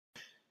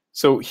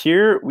So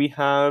here we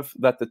have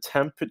that the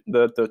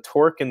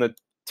torque and the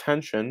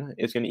tension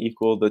is going to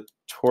equal the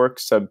torque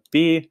sub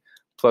B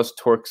plus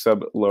torque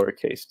sub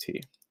lowercase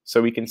t.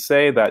 So we can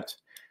say that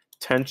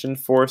tension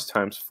force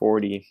times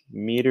 40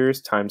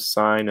 meters times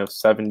sine of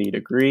 70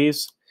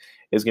 degrees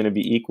is going to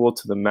be equal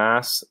to the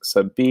mass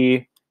sub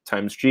B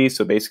times G,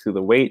 so basically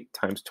the weight,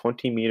 times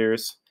 20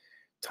 meters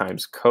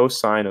times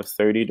cosine of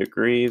 30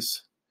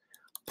 degrees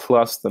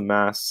plus the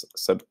mass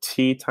sub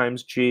T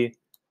times G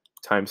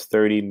times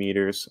 30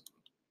 meters,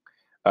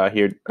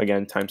 here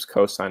again times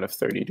cosine of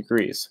 30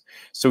 degrees.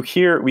 So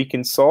here we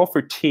can solve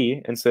for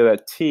T and say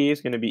that T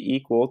is going to be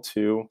equal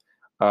to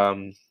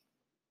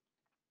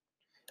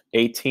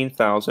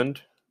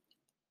 18,000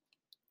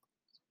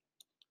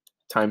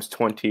 times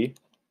 20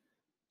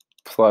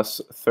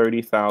 plus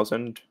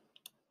 30,000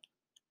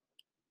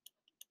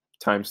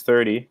 times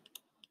 30.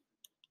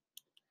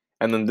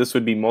 And then this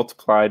would be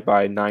multiplied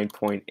by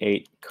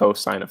 9.8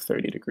 cosine of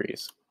 30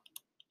 degrees.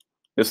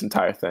 This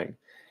entire thing.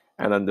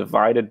 And then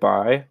divided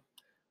by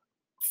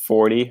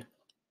 40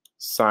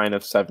 sine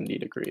of 70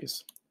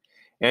 degrees.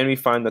 And we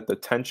find that the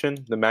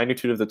tension, the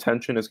magnitude of the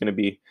tension is going to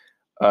be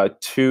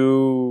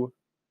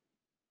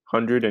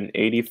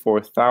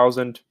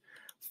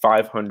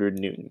 284,500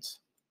 newtons.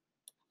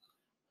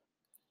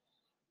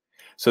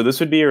 So this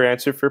would be your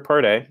answer for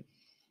part A.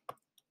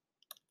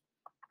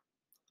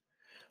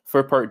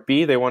 For part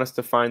B, they want us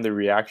to find the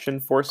reaction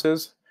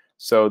forces.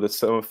 So the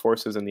sum of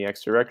forces in the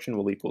x direction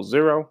will equal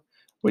 0,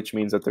 which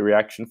means that the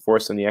reaction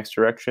force in the x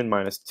direction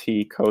minus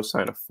t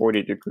cosine of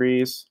 40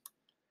 degrees,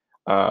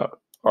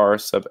 r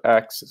sub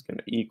x is going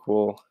to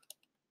equal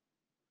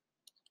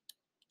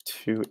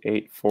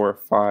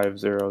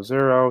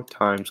 284,500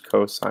 times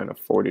cosine of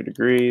 40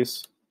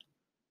 degrees.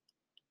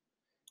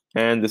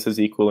 And this is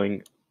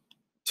equaling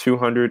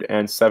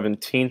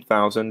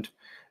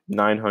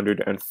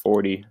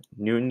 217,940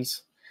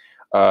 newtons.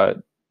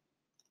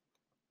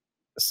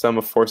 Sum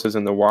of forces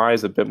in the y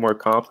is a bit more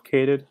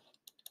complicated.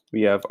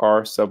 We have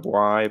r sub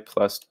y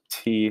plus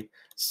t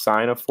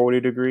sine of 40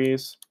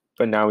 degrees,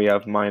 but now we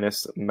have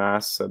minus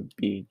mass sub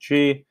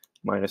bg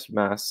minus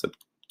mass sub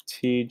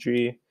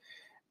tg.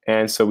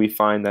 And so we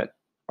find that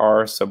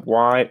r sub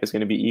y is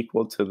going to be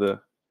equal to the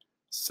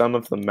sum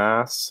of the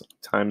mass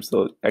times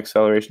the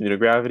acceleration due to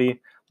gravity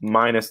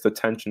minus the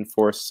tension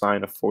force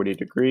sine of 40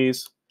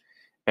 degrees.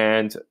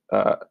 And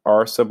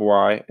r sub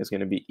y is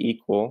going to be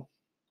equal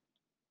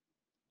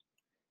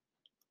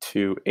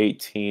to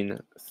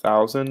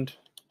 18,000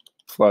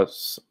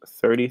 plus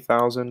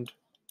 30,000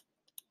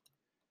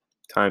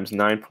 times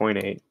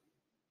 9.8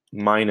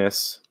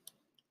 minus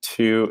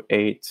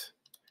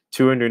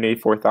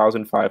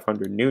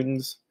 284,500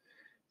 newtons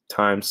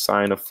times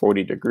sine of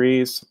 40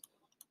 degrees.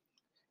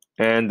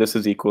 And this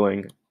is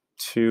equaling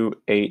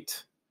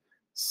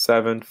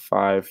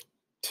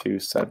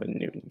 287,527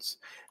 newtons.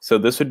 So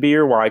this would be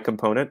your y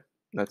component.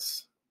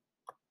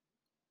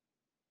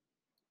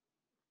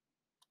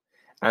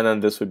 And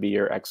then this would be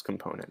your x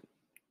component.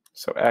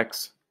 So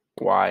x,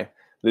 y.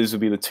 These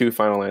would be the two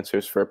final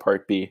answers for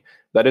part B.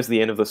 That is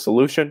the end of the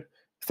solution.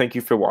 Thank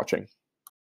you for watching.